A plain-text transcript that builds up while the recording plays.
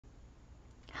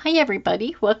Hi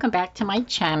everybody, welcome back to my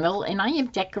channel, and I am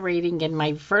decorating in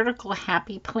my vertical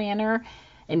happy planner,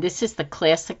 and this is the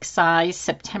classic size,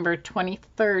 September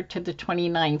 23rd to the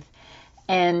 29th.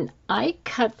 And I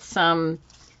cut some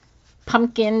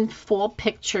pumpkin fall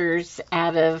pictures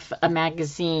out of a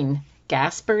magazine,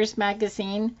 Gasper's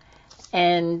magazine,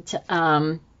 and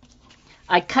I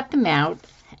cut them out,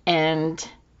 and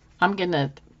I'm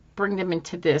gonna bring them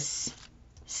into this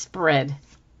spread.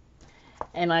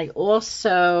 And I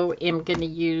also am going to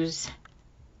use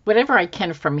whatever I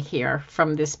can from here,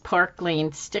 from this Park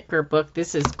Lane sticker book.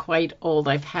 This is quite old.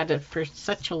 I've had it for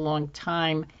such a long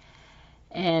time.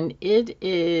 And it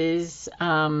is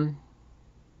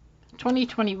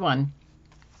 2021.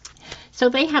 So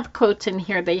they have quotes in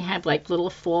here. They have like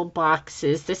little fall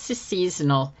boxes. This is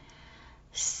seasonal.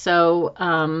 So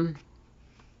I'm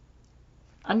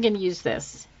going to use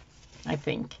this, I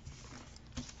think.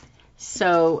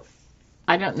 So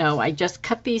I don't know. I just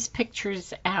cut these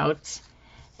pictures out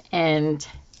and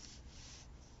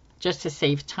just to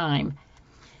save time.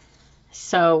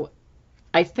 So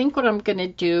I think what I'm going to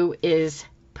do is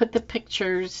put the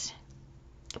pictures,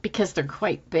 because they're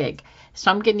quite big,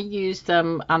 so I'm going to use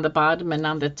them on the bottom and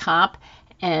on the top,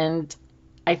 and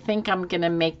I think I'm going to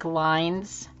make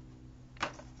lines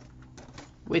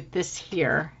with this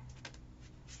here,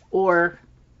 or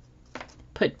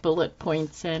put bullet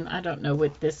points in. I don't know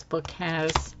what this book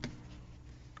has.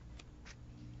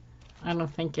 I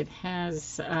don't think it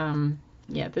has,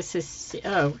 yeah, this is,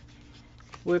 oh,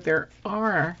 well, there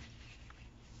are,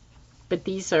 but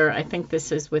these are, I think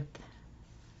this is with,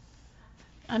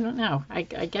 I don't know, I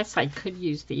guess I could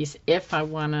use these if I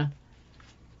want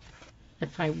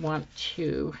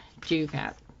to do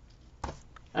that.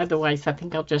 Otherwise, I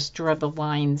think I'll just draw the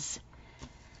lines.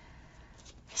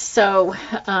 So,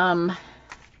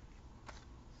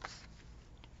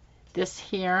 this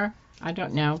here, I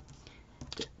don't know.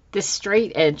 The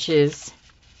straight edges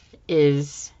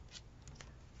is,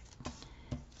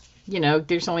 you know,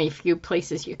 there's only a few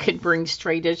places you could bring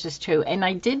straight edges to. And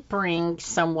I did bring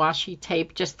some washi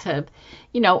tape just to,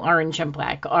 you know, orange and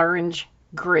black. Orange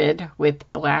grid with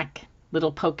black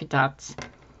little polka dots.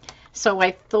 So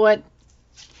I thought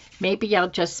maybe I'll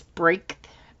just break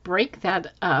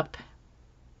that up.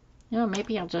 You know,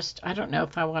 maybe I'll just, I don't know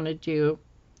if I want to do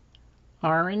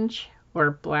orange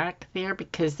or black there,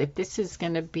 because if this is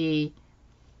going to be,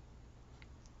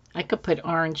 I could put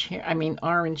orange here,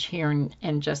 orange here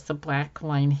and just a black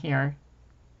line here.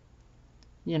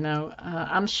 You know,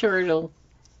 I'm sure it'll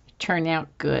turn out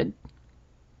good.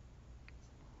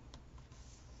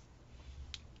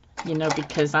 You know,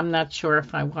 because I'm not sure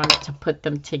if I wanted to put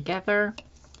them together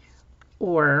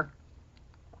or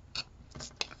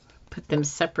put them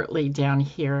separately down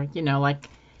here, you know, like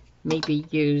maybe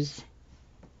use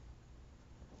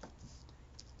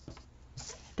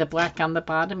the black on the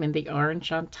bottom and the orange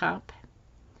on top.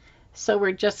 So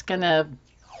we're just gonna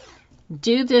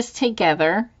do this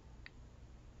together.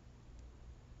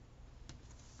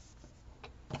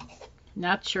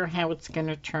 Not sure how it's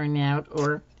gonna turn out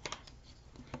or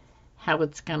how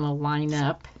it's gonna line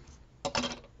up.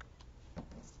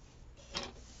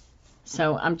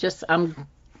 So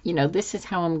you know, this is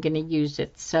how I'm gonna use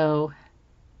it. So,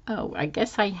 oh, I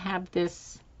guess I have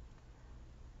this,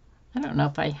 I don't know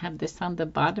if I have this on the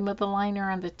bottom of the line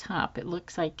or on the top. It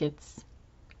looks like it's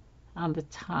on the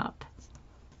top,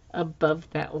 above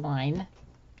that line.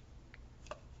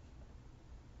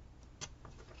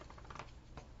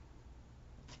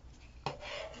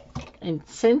 And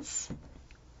since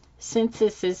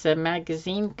this is a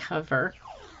magazine cover,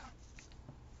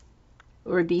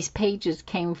 or these pages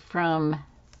came from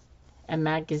a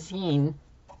magazine,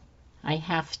 I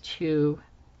have to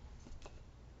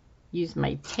use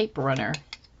my tape runner.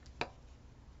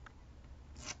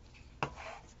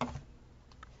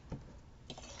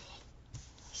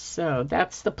 So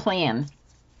that's the plan.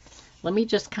 Let me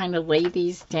just kind of lay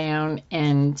these down,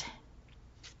 and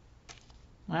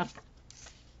well,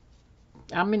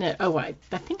 I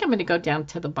think I'm gonna go down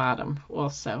to the bottom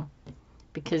also,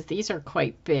 because these are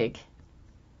quite big.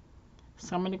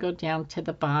 So I'm gonna go down to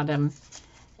the bottom,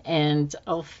 and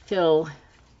I'll fill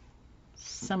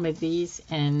some of these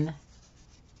in.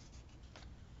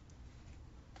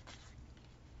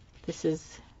 This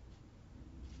is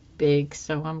big,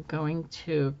 so I'm going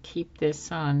to keep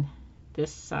this on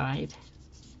this side.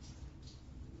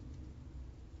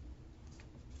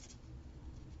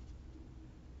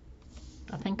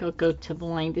 I think I'll go to the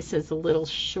line. This is a little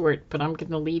short, but I'm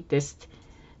going to leave this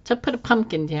to put a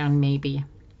pumpkin down maybe.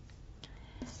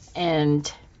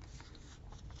 And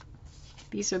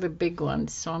these are the big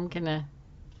ones, so I'm going to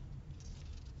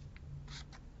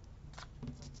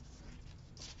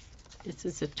This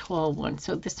is a tall one.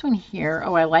 So this one here,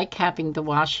 oh, I like having the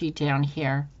washi down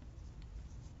here.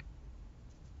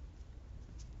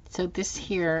 So this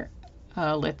here,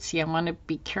 let's see, I want to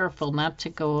be careful not to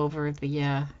go over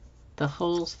the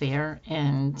holes there,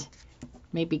 and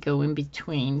maybe go in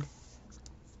between.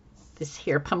 This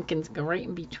here, pumpkins go right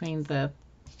in between the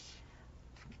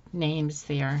names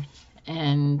there.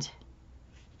 And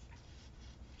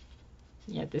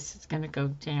yeah, this is going to go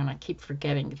down. I keep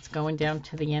forgetting. It's going down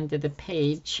to the end of the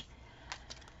page.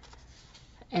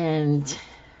 And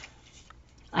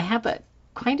I have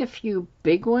quite a few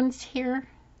big ones here.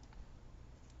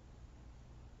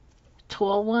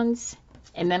 Tall ones.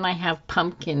 And then I have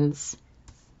pumpkins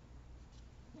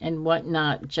and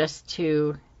whatnot just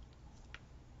to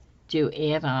do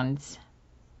add-ons.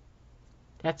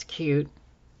 That's cute.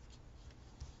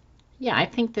 Yeah, I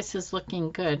think this is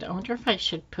looking good. I wonder if I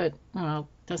should put, well,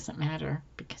 it doesn't matter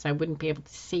because I wouldn't be able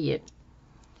to see it.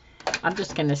 I'm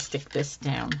just going to stick this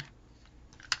down.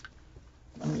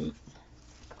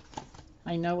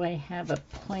 I know I have a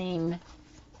plain,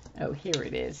 oh, here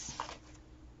it is.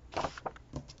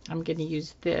 I'm going to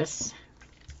use this.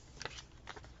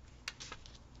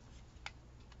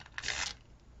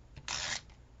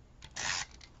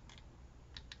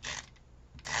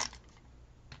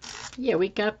 Yeah, we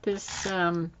got this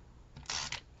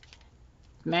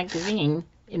magazine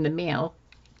in the mail,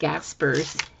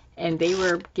 Gaspers, and they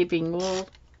were giving all,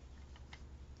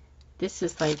 this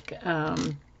is like,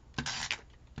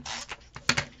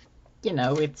 you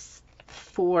know, it's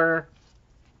for,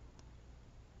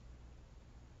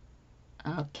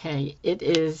 okay, it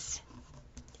is,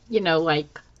 you know,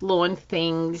 like lawn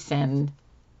things and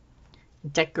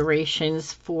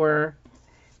decorations for,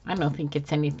 I don't think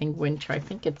it's anything winter. I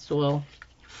think it's all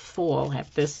fall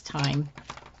at this time.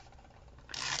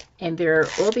 And there are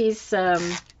all these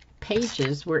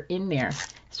pages were in there.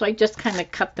 So I just kind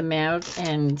of cut them out,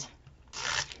 and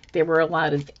there were a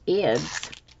lot of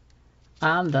ads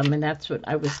on them, and that's what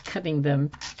I was cutting them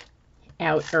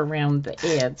out around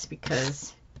the ads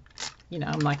because, you know,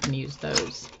 I'm not going to use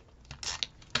those.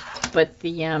 But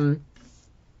the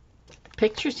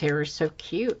pictures here are so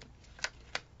cute.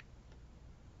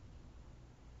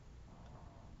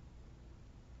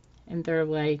 And they're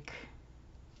like,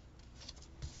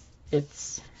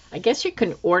 it's, I guess you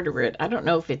can order it. I don't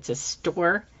know if it's a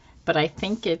store, but I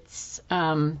think it's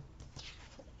an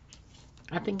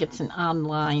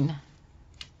online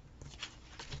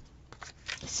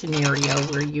scenario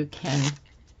where you can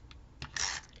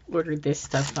order this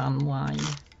stuff online.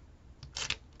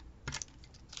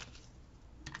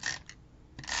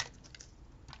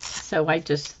 So I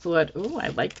just thought, oh, I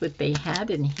liked what they had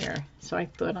in here. So I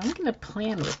thought, I'm going to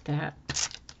plan with that.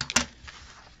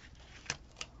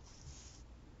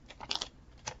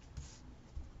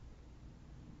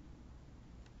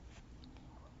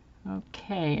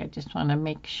 Okay, I just want to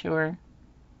make sure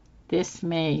this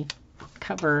may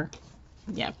cover,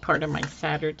 yeah, part of my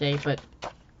Saturday, but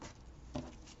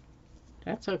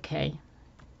that's okay.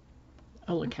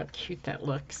 Oh, look how cute that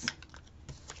looks.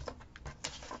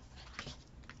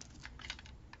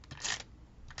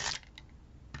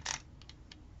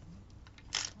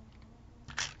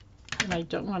 And I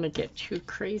don't want to get too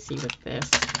crazy with this.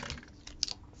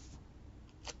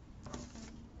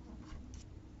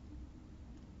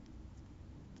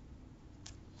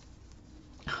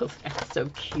 Oh, that's so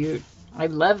cute. I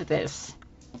love this.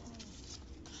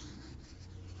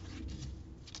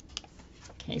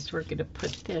 Okay, so we're going to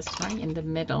put this right in the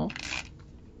middle.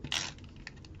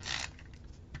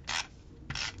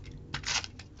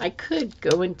 I could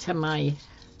go into my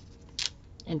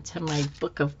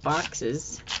book of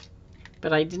boxes,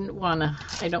 but I don't want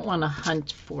to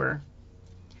hunt for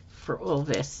all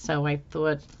this. So I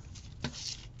thought,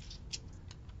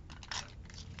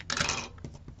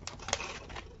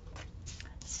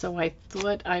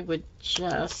 I would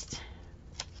just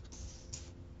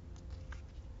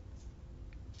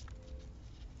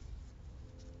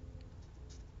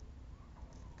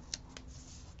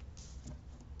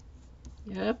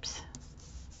oops.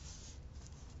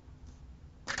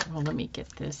 Well, let me get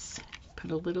this.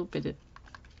 Put a little bit of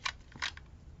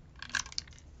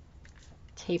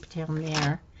tape down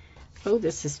there. Oh,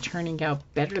 this is turning out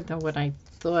better than what I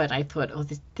thought. I thought, oh,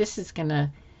 this is going to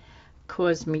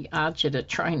cause me agita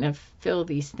trying to fill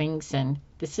these things in.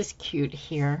 This is cute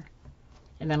here.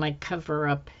 And then I cover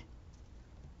up.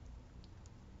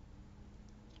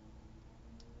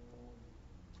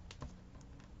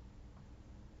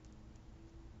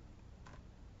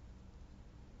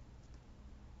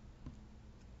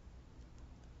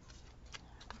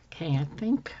 Okay, I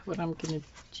think what I'm going to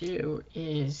do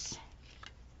is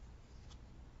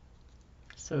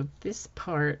So this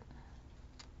part,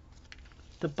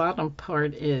 the bottom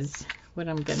part, is what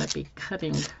I'm going to be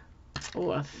cutting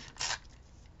off.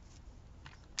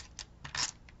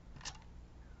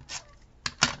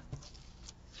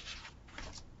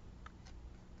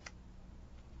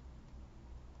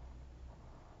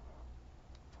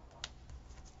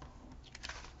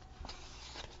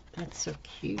 That's so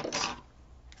cute.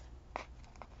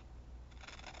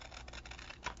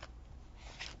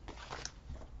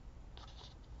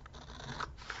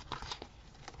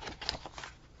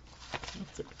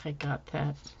 Let's see if I got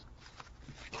that.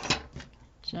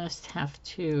 Just have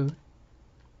to.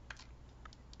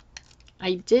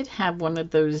 I did have one of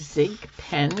those Zig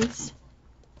pens,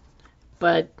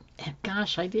 but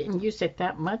gosh, I didn't use it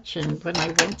that much. And when I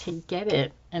went to get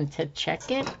it and to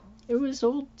check it, it was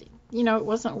old. You know, it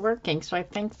wasn't working. So I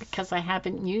think because I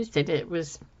haven't used it, it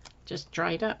was just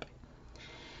dried up.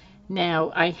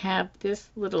 Now I have this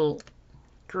little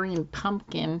green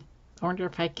pumpkin. I wonder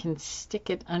if I can stick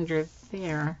it under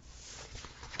there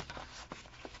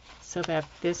so that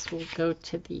this will go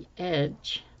to the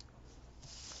edge.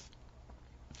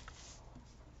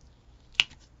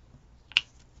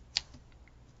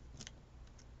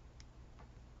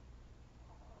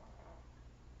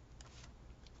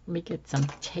 Let me get some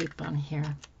tape on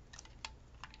here.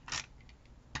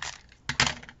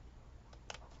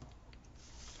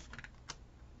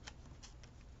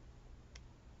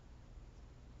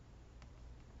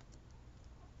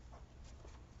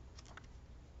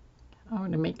 I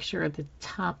want to make sure the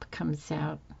top comes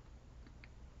out.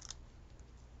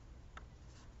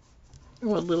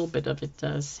 Oh, a little bit of it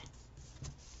does.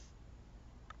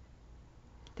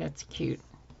 That's cute.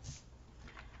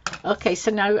 Okay,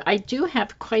 so now I do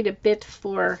have quite a bit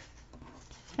for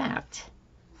that.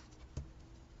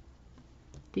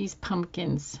 These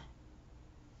pumpkins.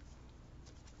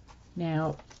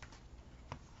 Now,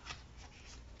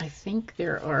 I think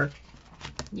there are,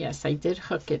 yes, I did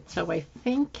hook it. So I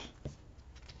think,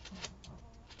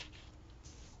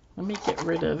 let me get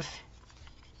rid of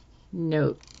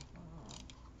note.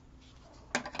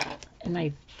 And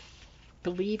I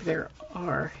believe there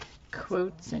are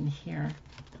quotes in here.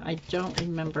 I don't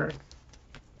remember.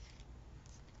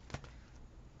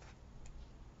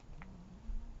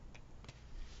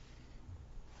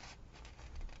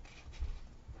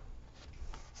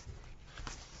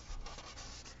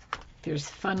 There's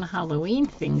fun Halloween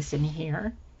things in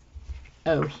here.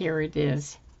 Oh, here it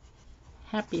is.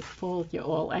 Happy Fall, you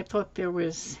all. I thought there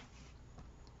was...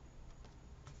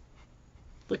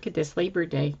 Look at this, Labor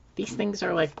Day. These things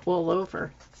are like all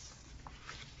over.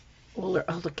 Oh,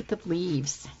 look at the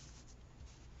leaves.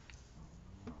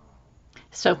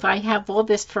 So if I have all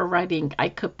this for writing, I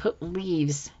could put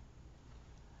leaves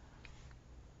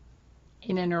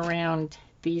in and around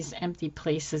these empty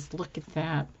places. Look at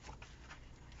that.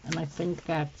 And I think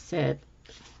that's it.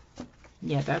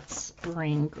 Yeah, that's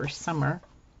spring or summer.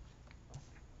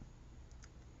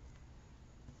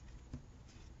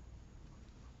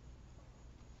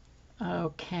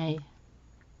 Okay.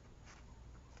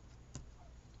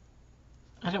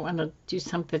 I don't want to do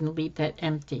something and leave that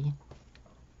empty.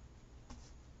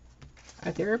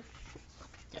 Are there?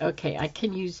 Okay, I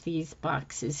can use these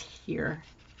boxes here.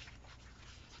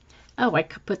 Oh, I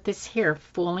could put this here,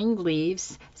 falling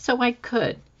leaves. So I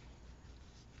could.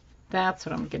 That's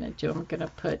what I'm going to do. I'm going to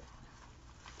put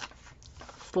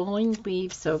falling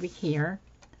leaves over here.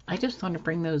 I just want to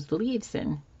bring those leaves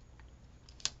in.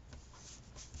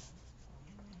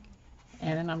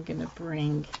 And then I'm going to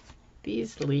bring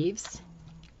these leaves.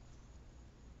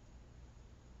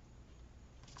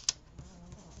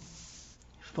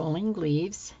 Falling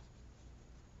leaves.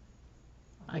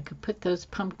 I could put those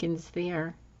pumpkins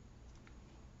there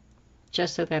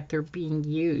just so that they're being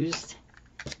used.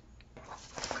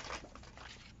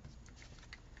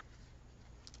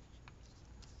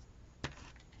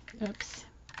 Oops,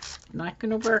 not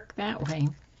going to work that way.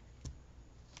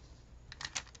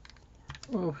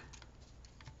 Oh.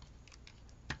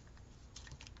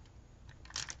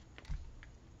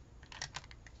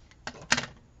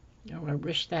 Oh, I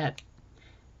wish that,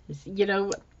 you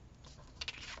know,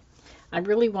 I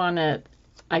really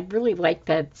like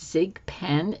that Zig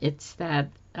pen. It's that,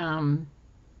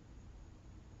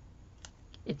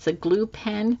 it's a glue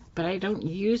pen, but I don't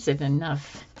use it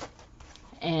enough.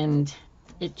 And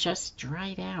it just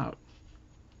dried out.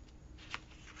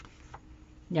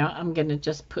 Now I'm going to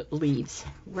just put leaves.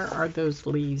 Where are those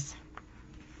leaves?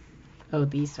 Oh,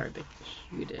 these are the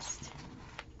cutest.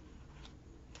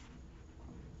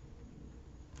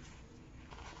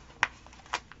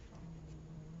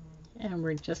 And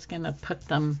we're just going to put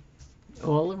them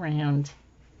all around.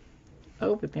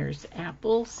 Oh, but there's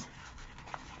apples.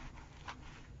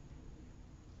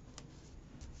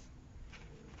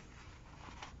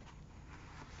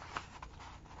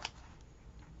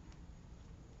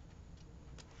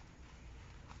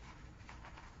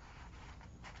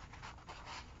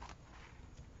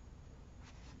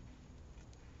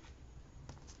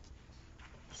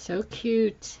 So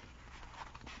cute.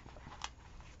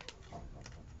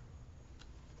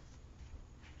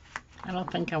 I don't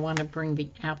think I want to bring the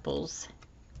apples.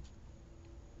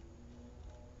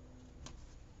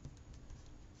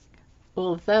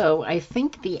 Although I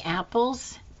think the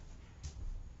apples,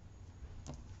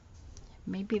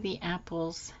 maybe the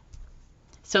apples,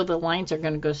 so the lines are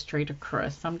going to go straight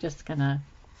across. I'm just going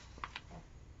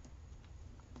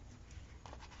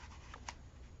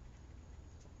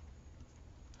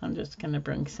to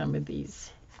bring some of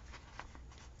these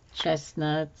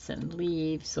chestnuts and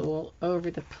leaves all over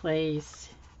the place.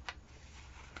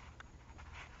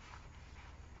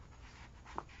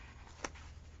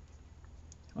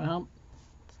 Well,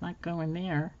 it's not going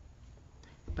there,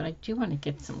 but I do want to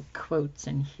get some quotes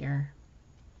in here.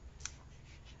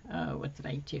 Oh, what did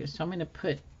I do? So I'm going to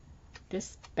put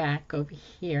this back over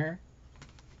here.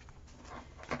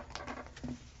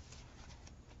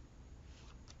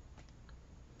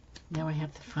 Now I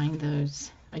have to find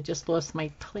those. I just lost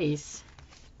my place.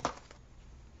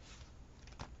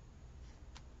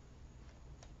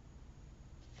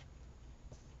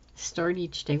 Start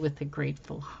each day with a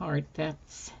grateful heart.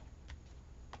 That's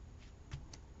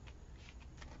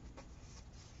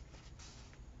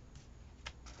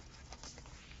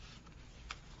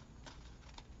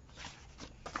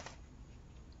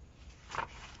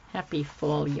happy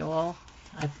fall, y'all.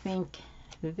 I think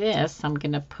this I'm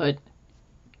going to put.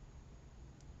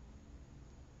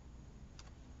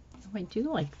 Oh, I do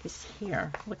like this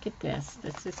here. Look at this.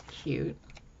 This is cute.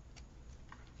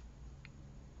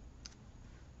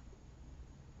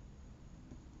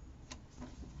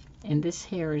 And this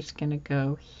hair is going to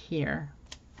go here,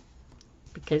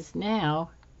 because now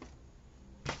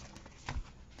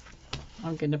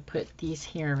I'm going to put these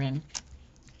hair in.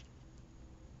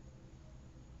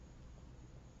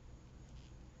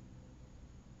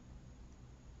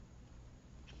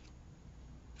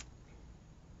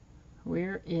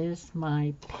 Where is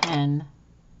my pen?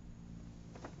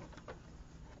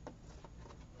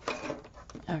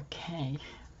 Okay.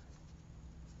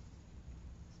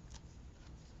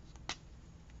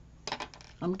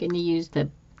 I'm going to use the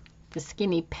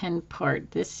skinny pen part.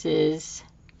 This is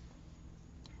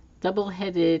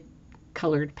double-headed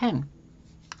colored pen.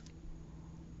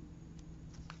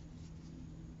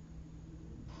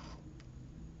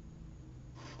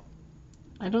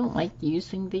 I don't like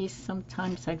using these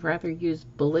sometimes. I'd rather use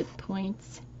bullet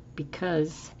points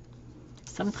because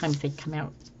sometimes they come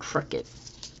out crooked.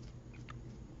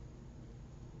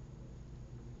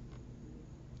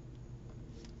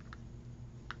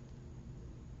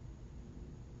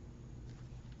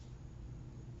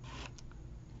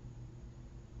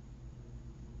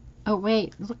 Oh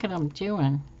wait, look what I'm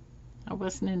doing. I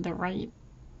wasn't in the right.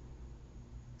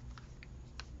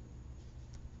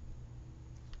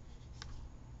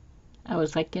 I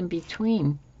was like in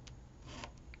between.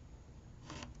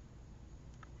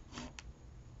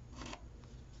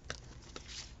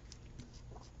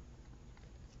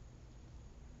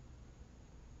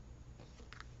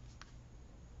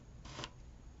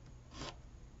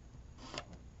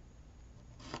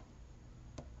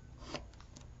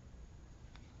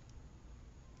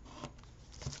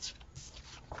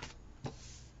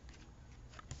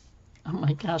 Oh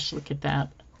my gosh, look at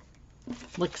that.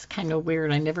 Looks kind of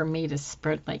weird. I never made a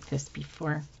spread like this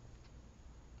before.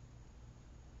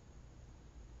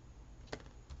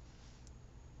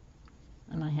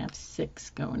 And I have 6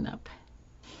 going up.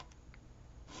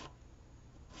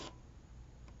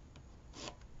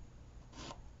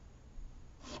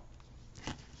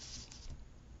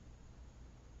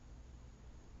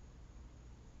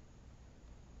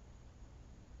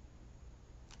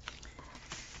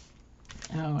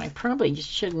 Oh, I probably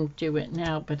shouldn't do it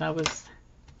now, but I was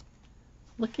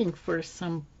looking for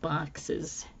some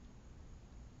boxes.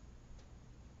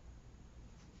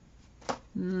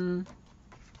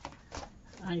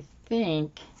 I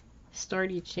think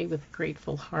start each day with a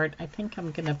grateful heart. I think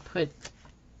I'm going to put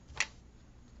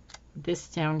this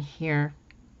down here.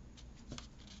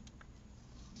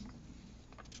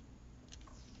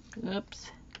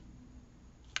 Oops.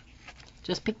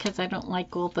 Just because I don't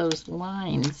like all those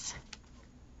lines.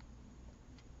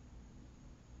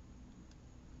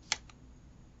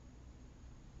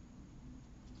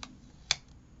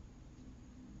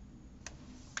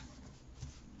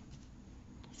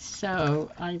 So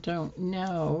I don't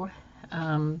know.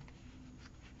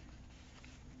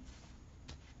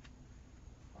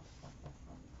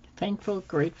 Thankful,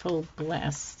 grateful,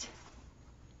 blessed.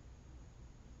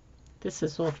 This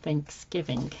is all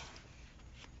Thanksgiving.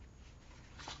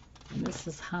 And this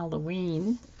is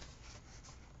Halloween.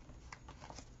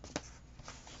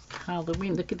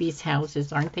 Halloween. Look at these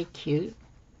houses. Aren't they cute?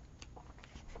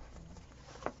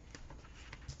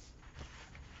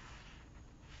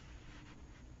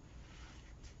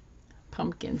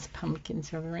 Pumpkins,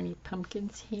 pumpkins. Are there any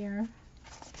pumpkins here?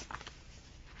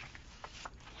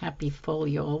 Happy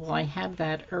folio. Well, I have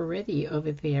that already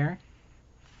over there.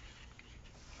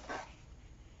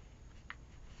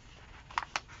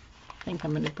 I think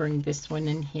I'm going to bring this one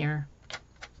in here.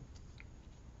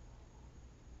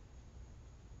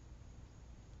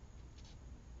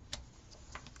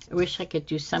 I wish I could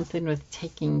do something with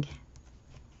taking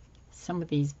some of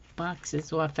these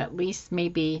boxes off, at least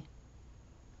maybe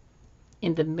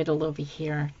in the middle over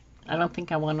here. I don't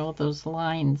think I want all those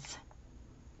lines.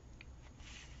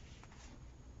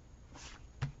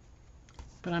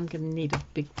 But I'm going to need a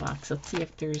big box. Let's see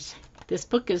if there's... This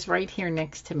book is right here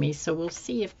next to me, so we'll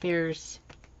see if there's...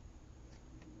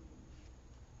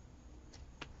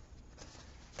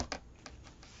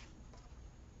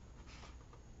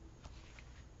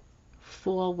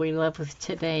 Fall we love with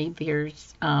today.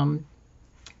 There's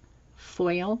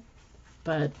foil,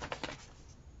 but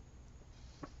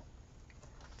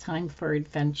time for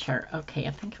adventure. Okay, I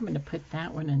think I'm going to put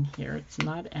that one in here. It's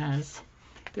not as...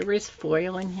 There is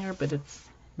foil in here, but it's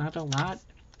not a lot.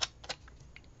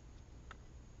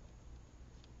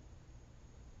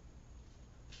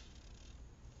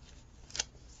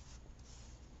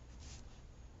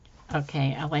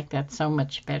 Okay, I like that so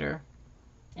much better.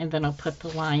 And then I'll put the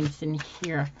lines in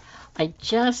here. I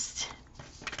just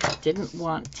didn't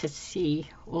want to see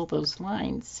all those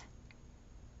lines.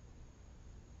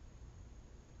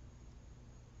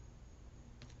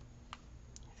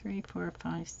 Three, 4,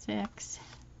 5, 6.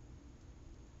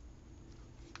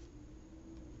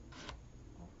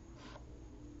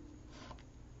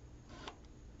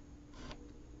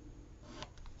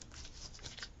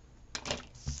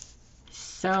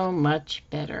 So much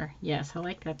better. Yes, I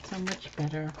like that so much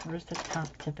better. Where's the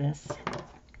top to this?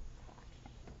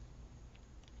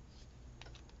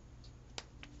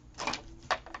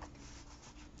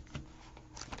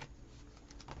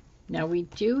 Now we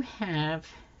do have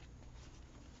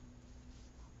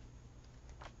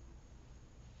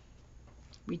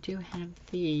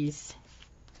these.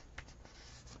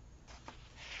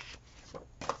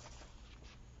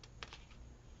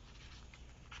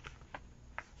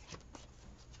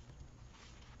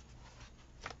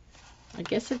 I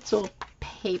guess it's all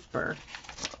paper.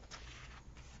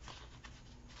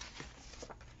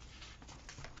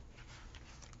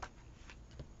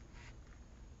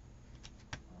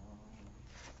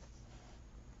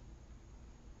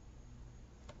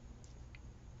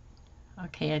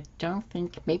 Okay, I don't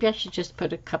think, maybe I should just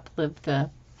put a couple of the,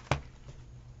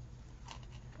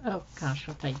 oh gosh,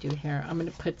 what did I do here? I'm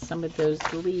going to put some of those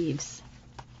leaves,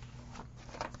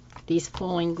 these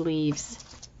falling leaves,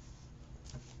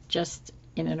 just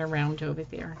in and around over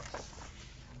there.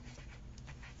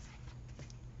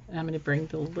 And I'm going to bring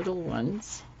the little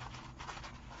ones.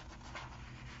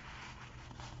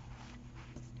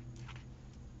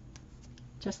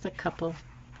 Just a couple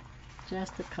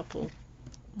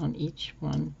on each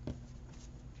one.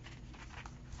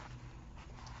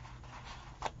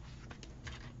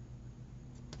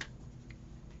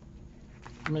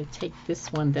 I'm going to take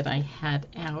this one that I had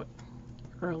out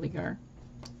earlier.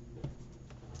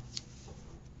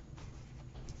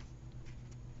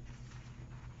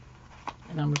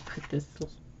 And I'm going to put this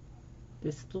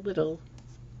little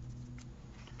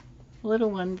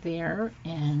one there,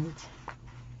 and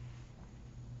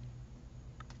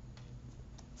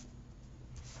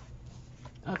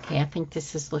okay, I think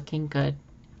this is looking good.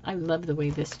 I love the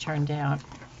way this turned out.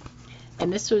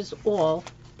 And this was all,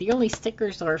 the only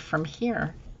stickers are from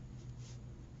here.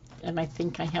 And I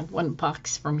think I have one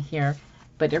box from here.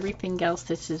 But everything else,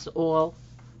 this is all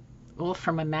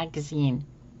from a magazine.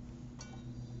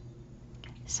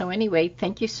 So anyway,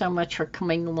 thank you so much for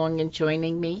coming along and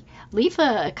joining me. Leave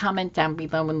a comment down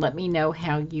below and let me know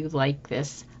how you like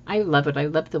this. I love it. I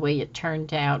love the way it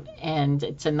turned out. And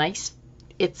it's a nice...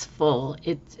 It's full.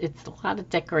 It's a lot of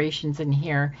decorations in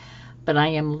here, but I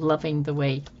am loving the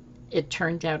way it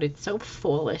turned out. It's so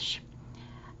fallish.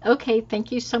 Okay,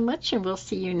 thank you so much, and we'll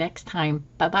see you next time.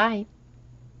 Bye-bye.